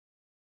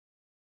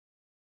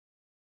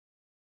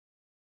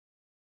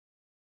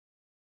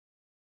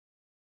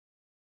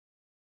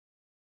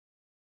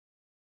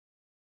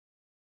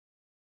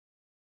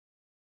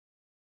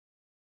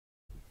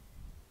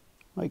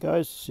Hi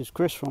guys, this is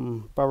Chris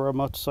from Barrow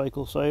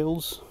Motorcycle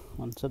Sales,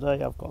 and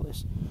today I've got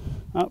this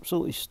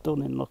absolutely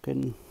stunning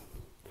looking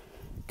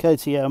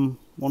KTM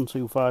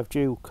 125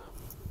 Duke.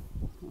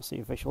 That's the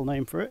official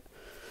name for it.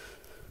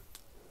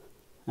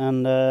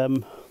 And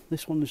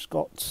this one has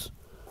got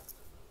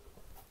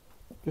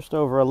just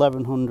over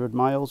 1100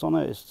 miles on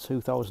it. It's a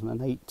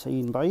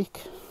 2018 bike,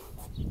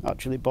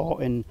 actually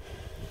bought in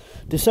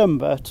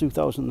December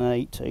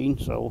 2018,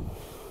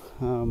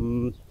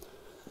 so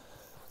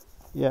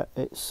yeah,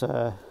 it's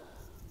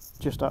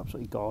just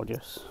absolutely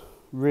gorgeous,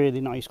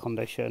 really nice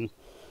condition.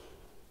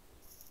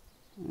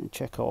 And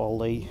check out all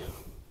the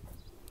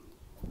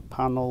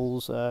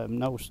panels,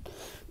 no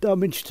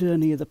damage to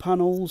any of the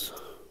panels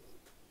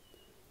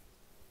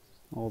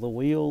or the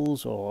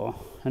wheels or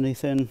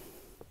anything.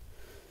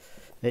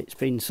 It's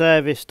been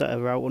serviced at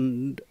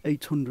around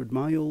 800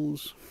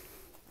 miles,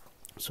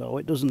 so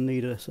it doesn't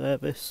need a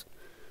service.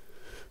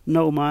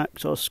 No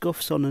marks or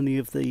scuffs on any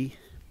of the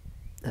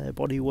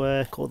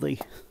bodywork or the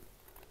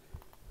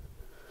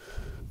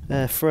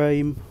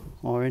frame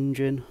or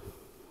engine.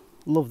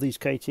 Love these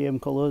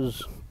KTM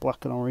colours,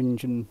 black and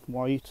orange and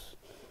white.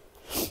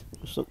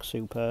 Just looks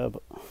superb.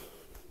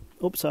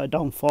 Upside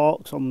down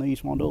forks on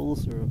these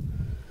models are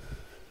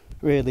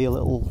really a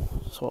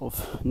little sort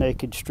of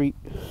naked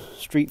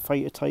street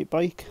fighter type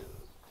bike.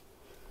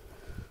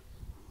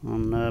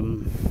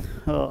 And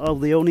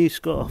the only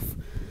scuff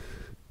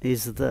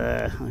is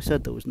there. I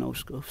said there was no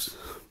scuffs,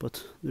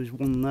 but there's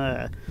one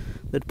there.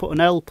 They'd put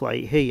an L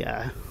plate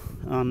here,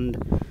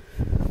 and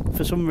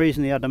for some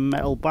reason they had a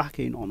metal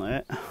backing on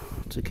it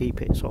to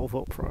keep it sort of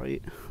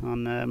upright,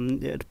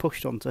 and it had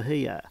pushed onto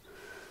here,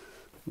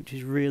 which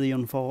is really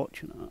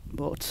unfortunate.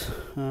 But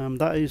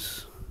that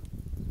is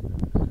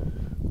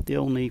the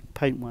only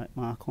paintwork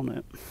mark on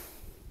it.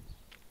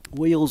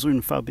 Wheels are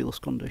in fabulous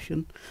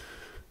condition,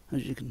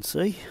 as you can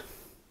see.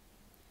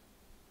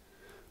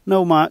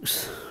 No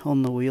marks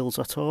on the wheels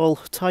at all.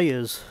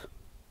 Tyres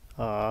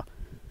are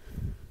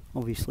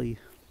obviously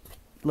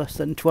less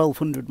than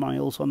 1200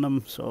 miles on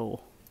them,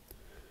 so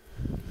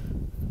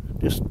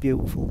just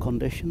beautiful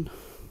condition.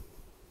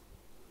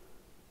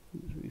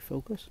 Let's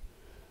refocus.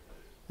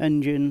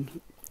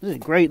 Engine, this is a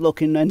great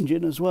looking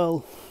engine as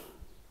well.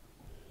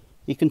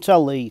 You can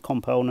tell the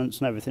components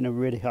and everything are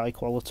really high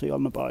quality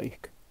on the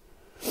bike.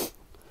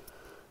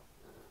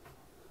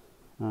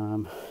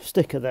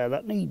 Sticker there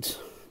that needs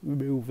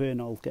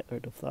removing. I'll get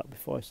rid of that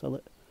before I sell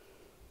it.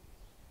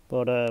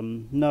 But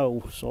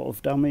no sort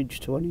of damage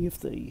to any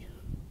of the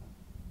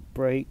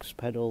brakes,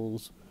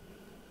 pedals,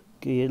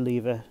 gear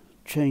lever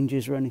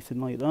changes or anything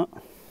like that.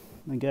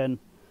 Again,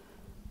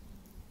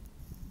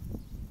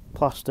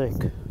 plastic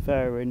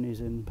fairing is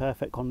in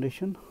perfect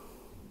condition,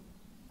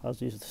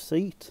 as is the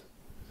seat.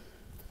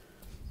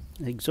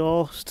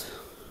 Exhaust,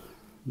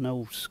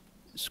 no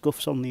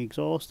scuffs on the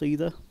exhaust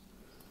either.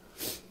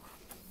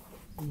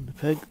 And the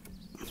peg.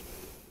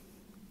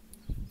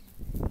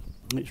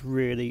 It's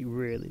really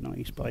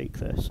nice bike,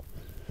 this.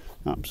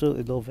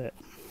 Absolutely love it.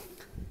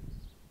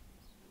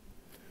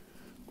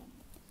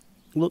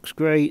 Looks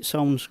great,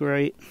 sounds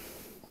great.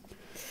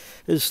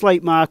 There's a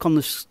slight mark on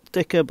the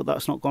sticker, but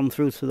that's not gone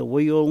through to the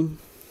wheel.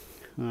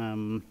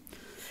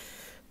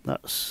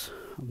 That's,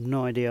 I've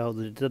no idea how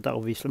they did that.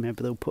 Obviously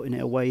maybe they were putting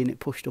it away and it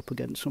pushed up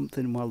against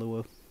something while they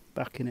were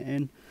backing it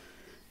in,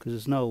 because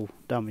there's no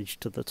damage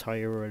to the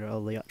tyre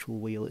or the actual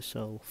wheel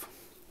itself.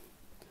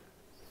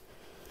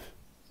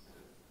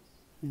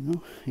 You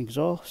know,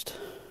 exhaust,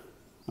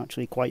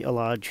 actually quite a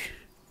large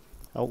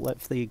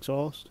outlet for the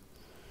exhaust,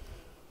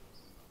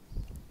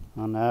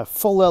 and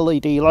full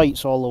LED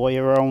lights all the way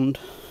around,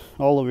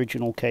 all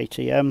original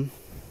KTM,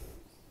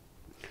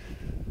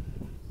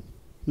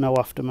 no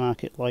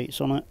aftermarket lights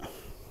on it.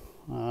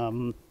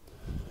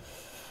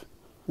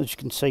 As you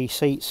can see,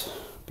 seats,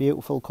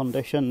 beautiful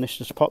condition. This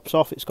just pops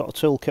off. It's got a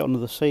toolkit under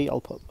the seat.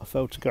 I'll put a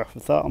photograph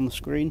of that on the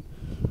screen.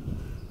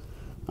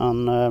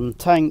 And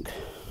tank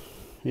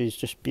is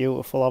just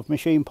beautiful. I've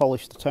machine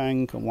polished the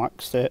tank and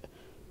waxed it,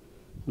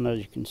 and as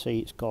you can see,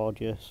 it's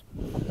gorgeous.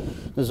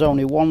 There's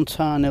only one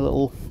tiny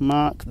little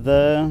mark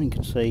there. You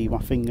can see my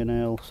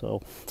fingernail,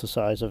 so the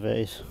size of it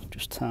is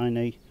just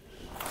tiny.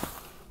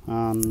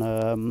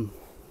 And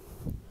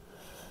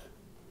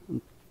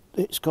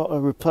it's got a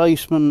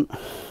replacement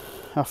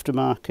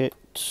aftermarket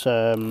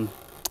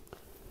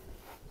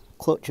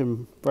clutch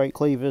and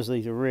brake levers.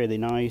 These are really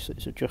nice.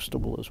 It's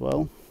adjustable as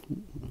well.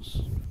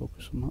 Let's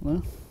focus on that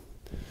there.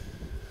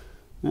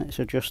 It's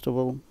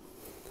adjustable,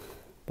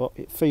 but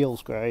it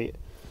feels great.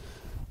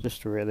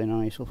 Just really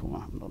nice. I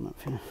haven't done that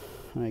for you.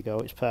 There you go.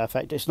 It's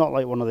perfect. It's not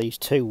like one of these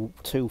two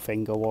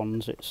finger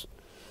ones. It's,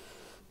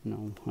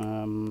 you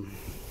know,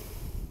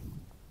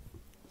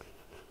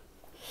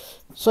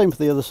 same for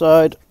the other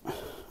side.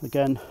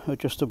 Again,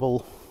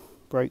 adjustable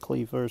brake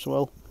lever as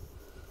well.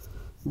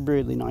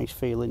 Really nice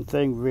feeling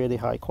thing. Really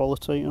high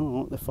quality.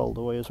 Oh, they fold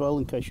away as well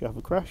in case you have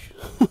a crash.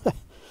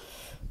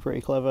 Pretty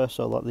clever,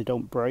 so that they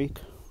don't break.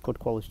 Good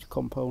quality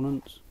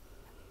components.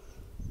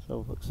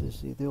 So let's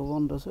see, the other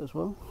one does it as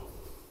well.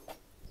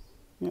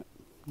 Yeah,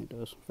 it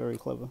does. Very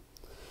clever.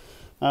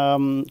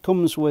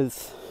 Comes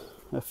with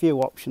a few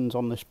options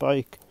on this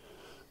bike.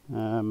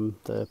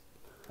 The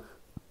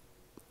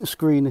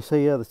screen is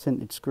here, the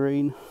tinted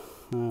screen,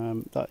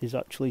 that is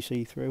actually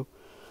see-through,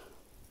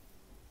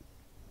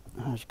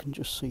 as you can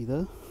just see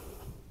there.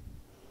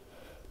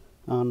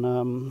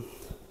 And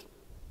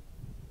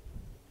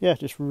yeah,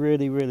 just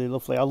really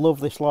lovely. I love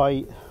this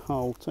light.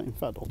 In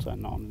fact I'll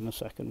turn that on in a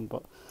second,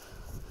 but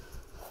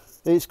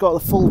it's got the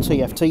full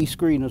TFT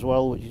screen as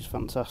well, which is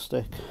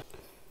fantastic.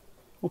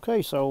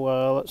 Okay, so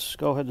let's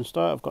go ahead and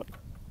start. I've got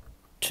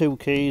 2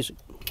 keys.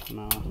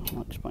 No,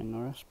 I'll explain the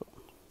rest. But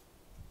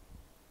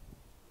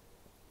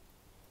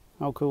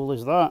how cool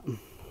is that?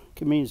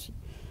 It means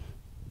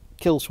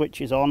kill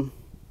switch is on.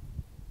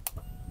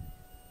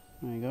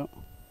 There you go.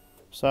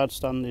 Side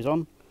stand is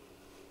on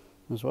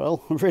as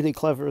well. Really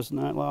clever, isn't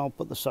it? Well, I'll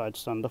put the side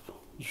stand up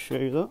to show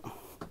you that.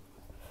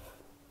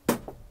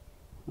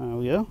 There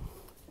we go.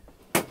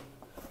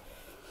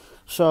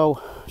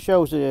 So,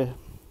 shows the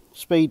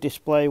speed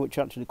display, which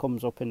actually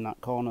comes up in that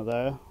corner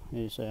there,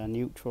 is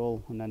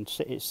neutral, and then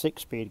it's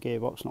 6-speed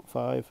gearbox, not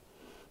 5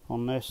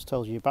 on this.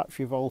 Tells you your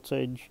battery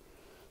voltage,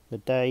 the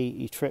day,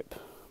 your trip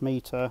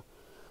meter,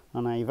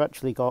 and now you've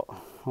actually got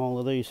all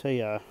of these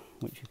here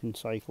which you can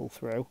cycle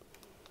through.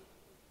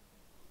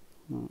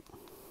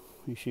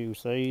 Just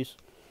use these.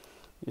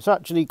 It's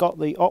actually got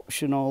the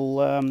optional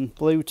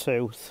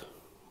Bluetooth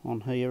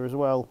on here as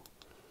well.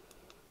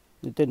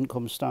 It didn't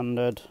come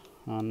standard,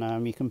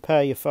 and you can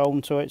pair your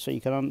phone to it, so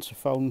you can answer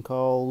phone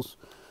calls.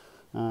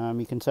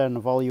 You can turn the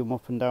volume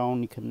up and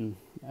down. You can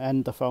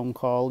end the phone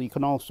call. You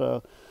can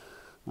also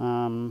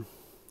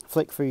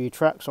flick through your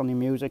tracks on your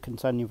music and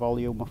turn your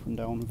volume up and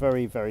down.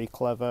 Very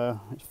clever.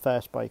 It's the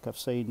first bike I've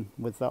seen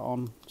with that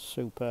on.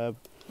 Superb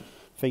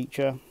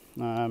feature.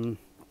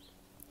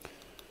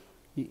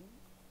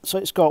 So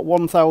it's got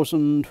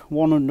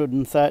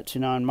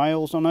 1,139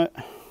 miles on it,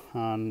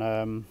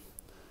 and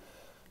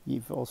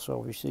you've also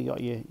obviously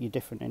got your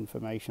different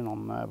information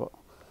on there, but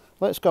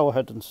let's go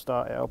ahead and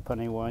start it up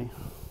anyway.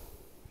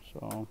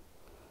 So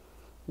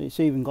it's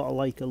even got a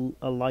light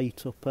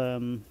up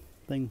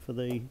thing for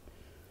the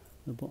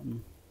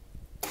button.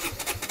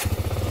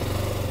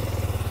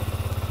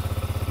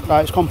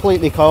 Right, it's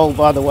completely cold,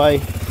 by the way.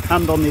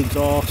 Hand on the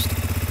exhaust.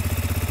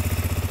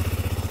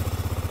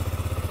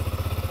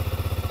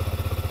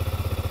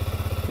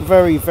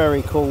 Very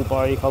cool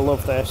bike. I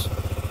love this.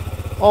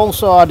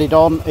 Also added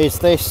on is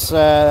this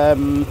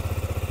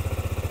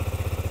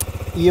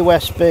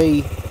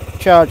USB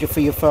charger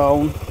for your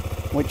phone,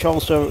 which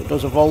also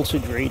does a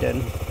voltage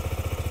reading.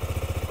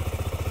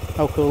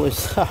 How cool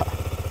is that?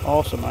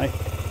 Awesome, eh?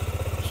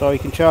 So you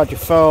can charge your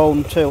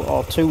phone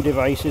or two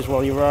devices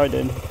while you're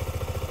riding,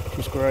 which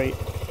is great.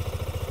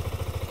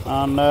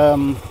 And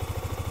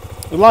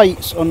the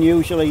lights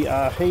unusually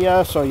are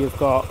here, so you've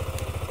got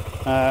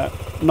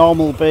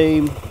normal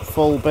beam,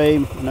 full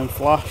beam, and then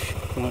flash,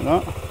 like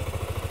that.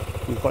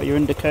 You've got your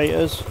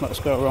indicators. Let's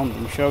go around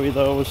and show you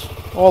those.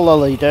 All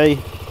LED.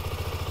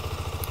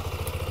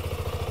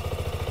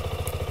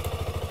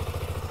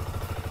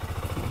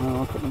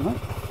 I'll put them right.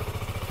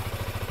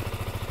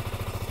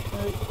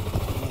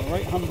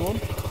 Right hand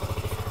one.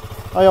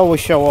 I always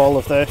show all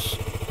of this.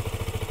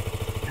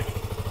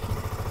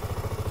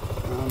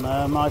 And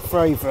my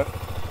favourite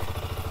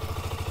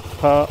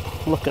part,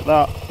 look at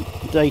that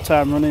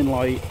daytime running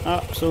light,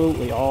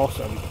 absolutely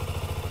awesome.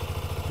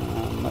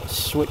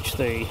 Let's switch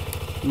the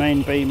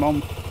main beam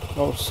on.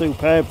 Oh,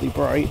 superbly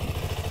bright,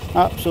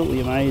 absolutely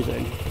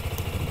amazing.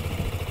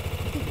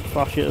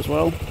 Flash it as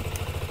well.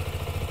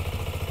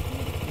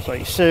 It's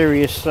like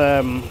serious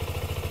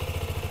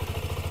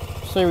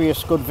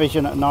good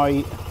vision at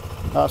night.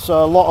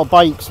 So a lot of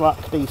bikes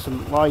lack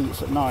decent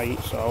lights at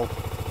night, so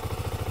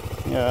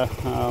yeah.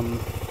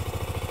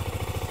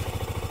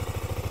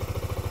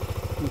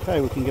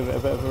 Okay, we can give it a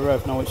bit of a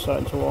rev now. It's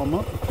starting to warm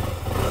up.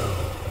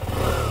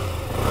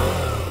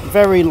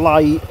 Very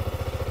light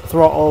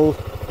throttle,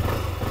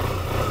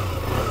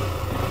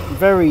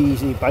 very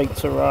easy bike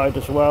to ride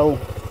as well,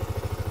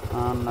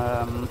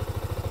 and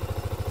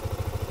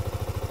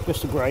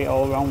just a great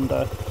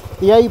all-rounder.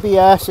 The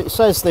ABS, it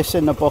says this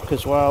in the book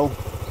as well.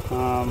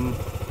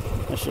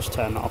 Let's just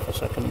turn that off a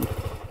second.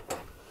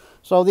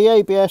 So the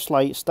ABS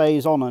light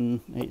stays on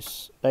and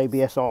it's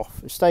ABS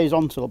off. It stays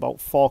on till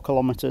about 4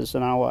 kilometers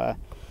an hour.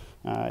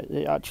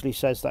 It actually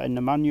says that in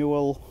the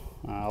manual.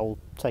 I'll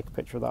take a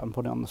picture of that and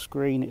put it on the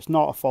screen. It's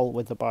not a fault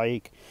with the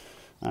bike.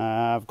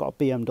 I've got a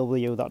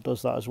BMW that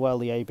does that as well.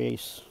 The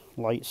ABS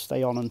lights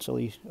stay on until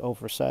you're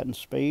over a certain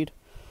speed.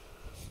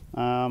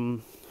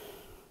 So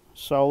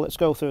let's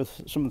go through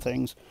some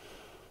things.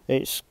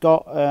 It's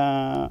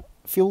got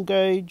fuel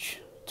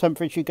gauge,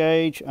 temperature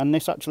gauge, and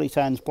this actually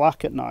turns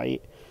black at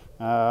night.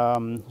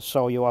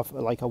 So you have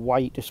like a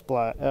white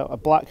display, a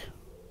black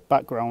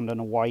background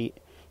and a white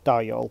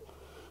dial.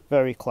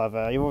 Very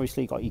clever. You've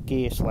obviously got your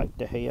gear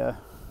selector here,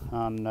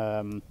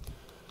 and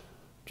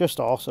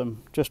just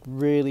awesome. Just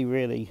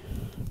really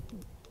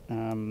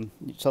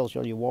it tells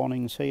you all your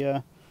warnings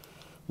here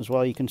as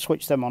well. You can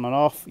switch them on and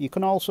off. You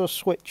can also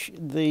switch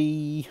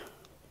the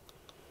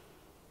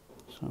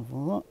have a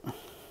look.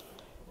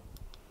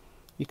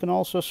 You can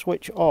also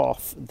switch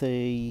off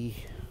the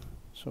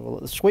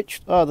the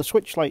switch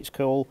light's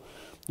cool.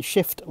 The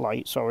shift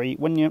light, sorry,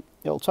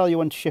 it'll tell you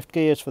when to shift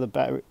gears for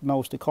the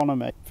most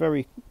economy.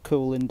 Very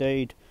cool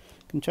indeed.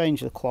 You can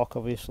change the clock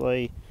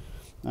obviously,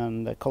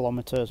 and the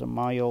kilometers and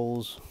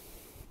miles.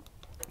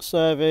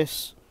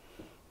 Service,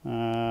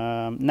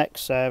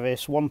 next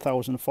service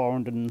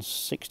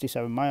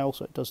 1,467 miles,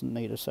 so it doesn't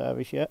need a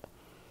service yet.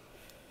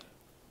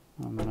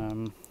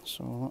 And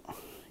so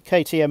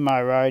KTM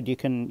My Ride, you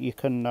can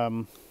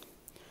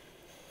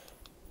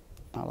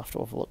I'll have to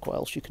have a look what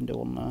else you can do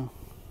on there.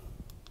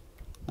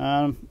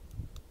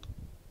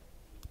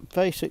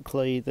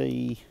 Basically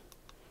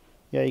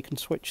you can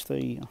switch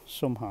the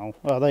somehow.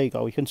 Oh, there you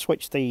go. You can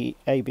switch the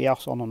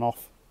ABS on and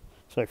off.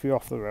 So if you're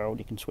off the road,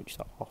 you can switch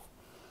that off.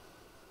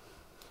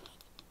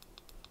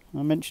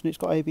 I mentioned it's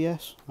got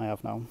ABS. I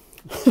have now.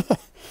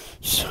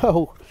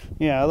 So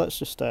yeah, let's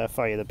just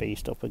fire the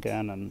beast up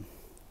again and.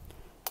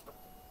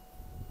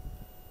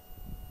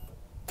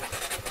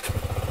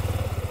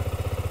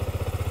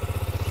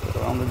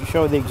 I'll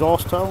show you the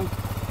exhaust tone.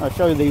 I'll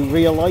show you the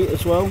rear light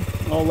as well,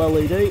 all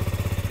LED.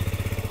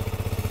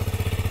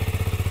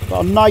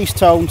 Got a nice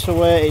tone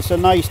to it. It's a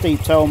nice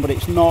deep tone, but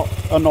it's not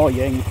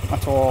annoying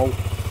at all.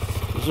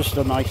 It's just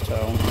a nice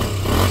tone.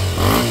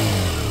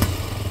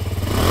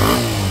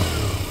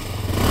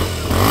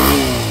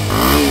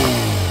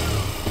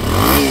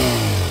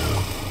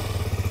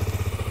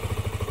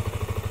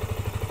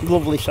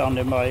 Lovely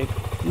sounding bike.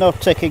 No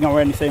ticking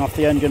or anything off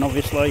the engine,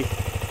 obviously.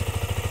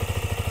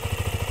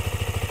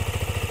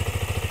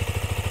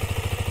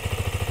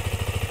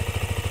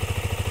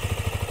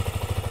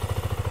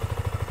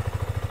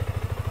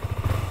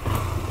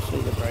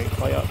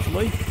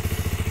 Actually,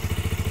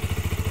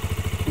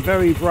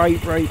 very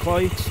bright brake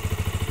lights.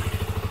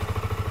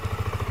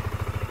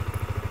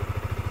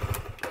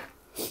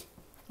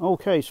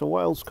 Okay, so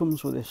what else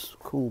comes with this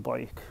cool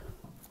bike?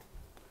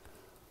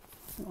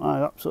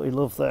 I absolutely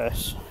love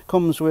this. It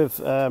comes with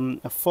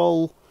a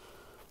full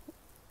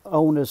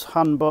owner's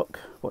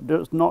handbook,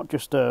 but not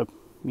just a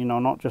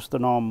not just the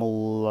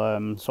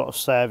normal sort of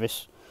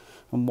service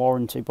and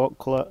warranty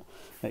booklet.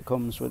 It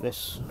comes with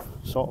this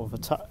sort of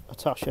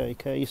attaché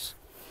case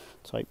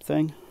type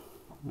thing.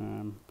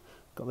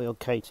 Got the old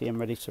KTM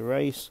ready to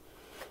race.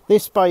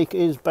 This bike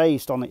is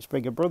based on its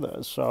bigger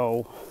brothers,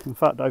 so in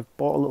fact I've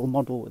bought a little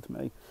model with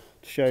me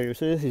to show you.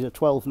 So this is a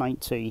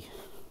 1290,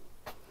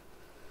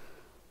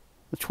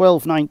 the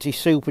 1290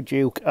 Super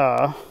Duke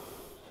R,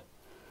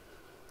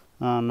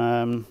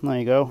 and there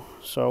you go.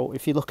 So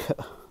if you look at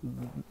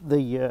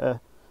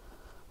the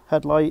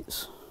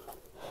headlights,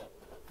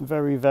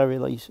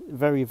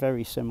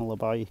 very similar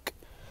bike.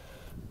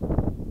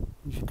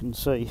 As you can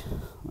see,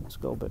 let's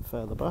go a bit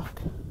further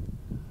back.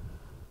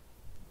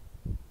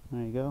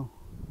 There you go.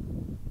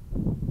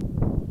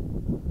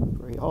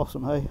 Pretty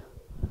awesome, hey?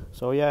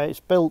 So yeah, it's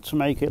built to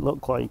make it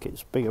look like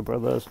it's bigger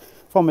brothers.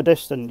 From a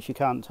distance, you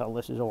can't tell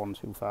this is a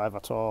 125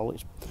 at all.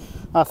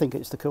 I think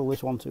it's the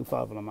coolest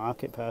 125 on the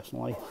market,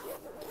 personally.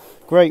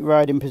 Great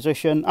riding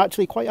position.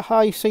 Actually, quite a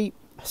high seat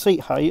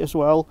height as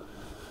well,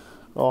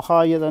 or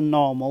higher than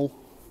normal.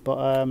 But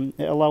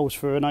it allows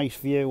for a nice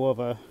view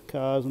of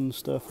cars and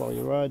stuff while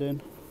you're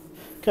riding.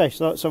 Okay,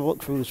 so let's have a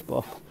look through this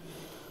book.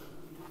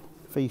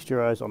 Feast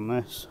your eyes on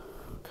this.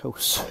 How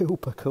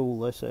super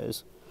cool this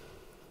is.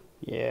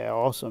 Yeah,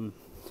 awesome.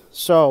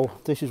 So,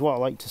 this is what I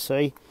like to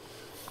see.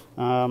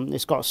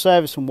 It's got a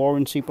service and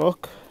warranty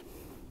book.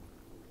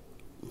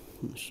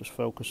 Let's just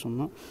focus on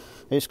that.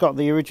 It's got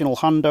the original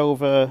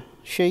handover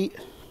sheet.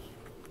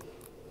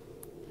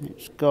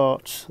 It's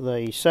got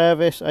the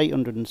service,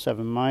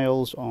 807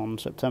 miles on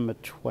September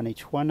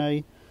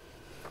 2020.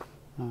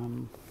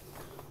 That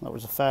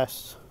was a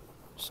fast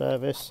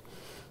service.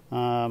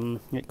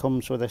 It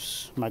comes with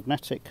this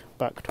magnetic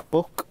backed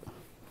book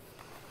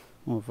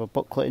with a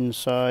booklet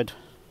inside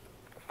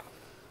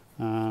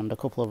and a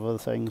couple of other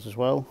things as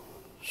well.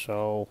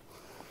 So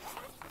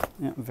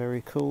yeah,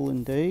 very cool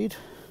indeed.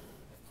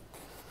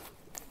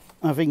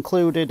 I've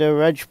included a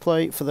reg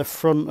plate for the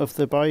front of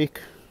the bike.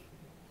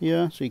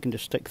 Yeah, so you can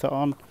just stick that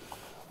on.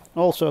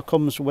 Also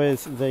comes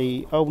with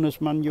the owner's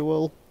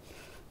manual.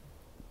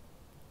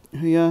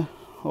 Yeah,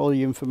 all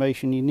the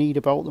information you need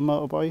about the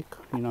motorbike.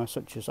 You know,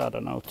 such as, I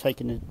don't know,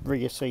 taking the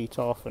rear seat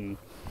off and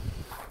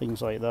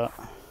things like that.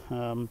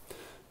 And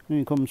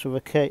it comes with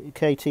a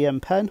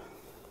KTM pen.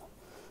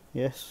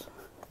 Yes,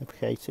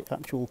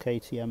 actual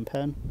KTM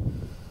pen.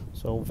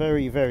 So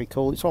very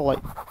cool. It's all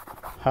like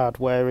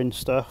hardware and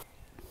stuff.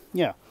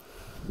 Yeah.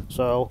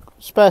 So,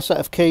 spare set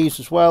of keys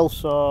as well.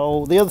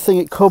 So, the other thing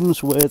it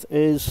comes with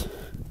is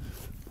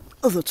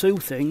other two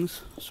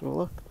things. So,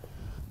 look,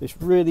 this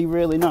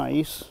really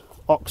Nice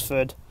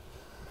Oxford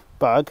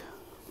bag,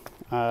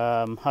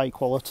 high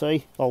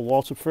quality, all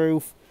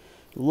waterproof,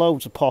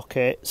 loads of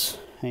pockets.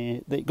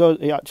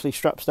 It actually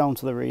straps down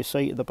to the rear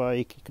seat of the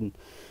bike. You can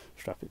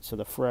strap it to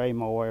the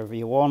frame or wherever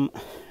you want.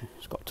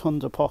 It's got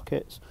tons of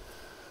pockets,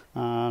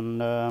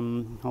 and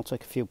I'll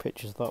take a few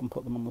pictures of that and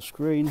put them on the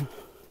screen.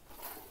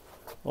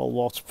 all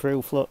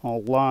waterproof,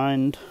 all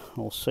lined,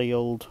 all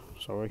sealed,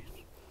 sorry,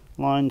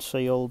 lined,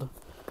 sealed,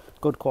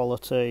 good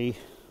quality,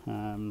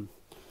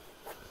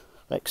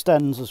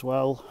 extends as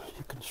well.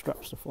 You can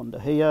strap stuff under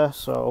here,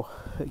 so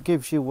it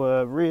gives you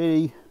a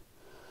really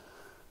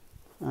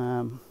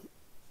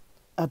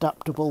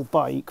adaptable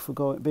bike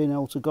for being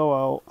able to go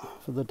out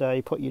for the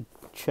day, put your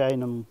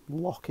chain and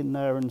lock in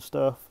there and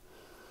stuff,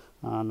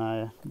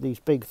 and these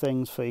big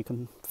things so you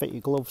can fit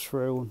your gloves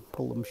through and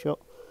pull them shut.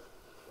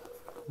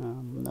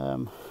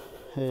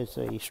 Here's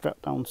the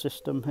strap down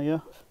system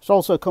here. It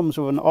also comes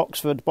with an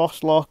Oxford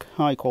Boss lock,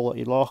 high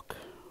quality lock,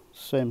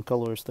 same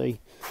colour as the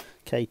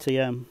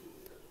KTM,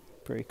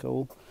 pretty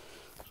cool.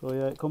 So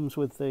yeah, it comes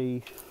with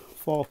the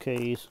 4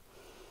 keys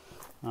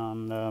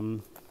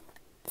and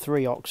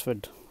 3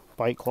 Oxford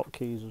bike lock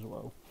keys as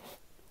well.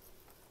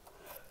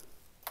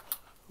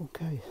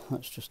 Okay,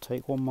 let's just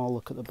take one more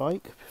look at the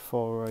bike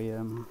before I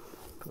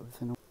put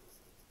everything up.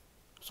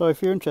 So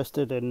if you're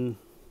interested in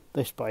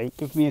this bike,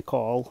 give me a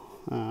call,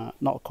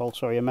 not a call,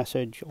 sorry, a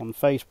message on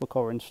Facebook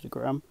or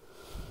Instagram.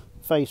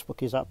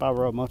 Facebook is at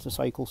Barrow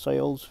Motorcycle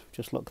Sales,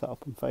 just look that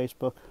up on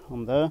Facebook.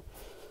 I'm there.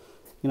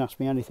 You can ask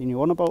me anything you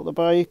want about the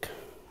bike.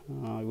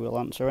 I will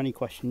answer any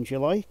questions you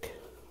like,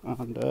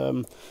 and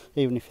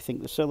even if you think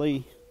they're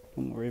silly,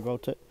 don't worry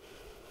about it,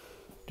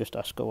 just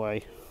ask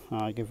away.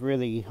 I give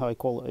really high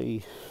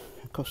quality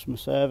customer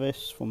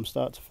service from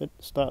start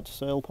to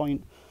sale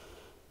point,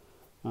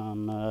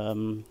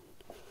 and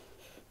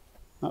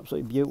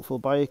absolutely beautiful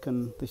bike,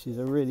 and this is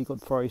a really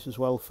good price as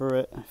well for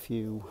it. If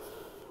you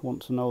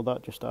want to know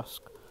that, just ask,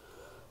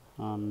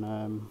 and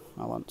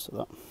I'll answer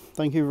that.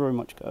 Thank you very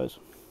much, guys.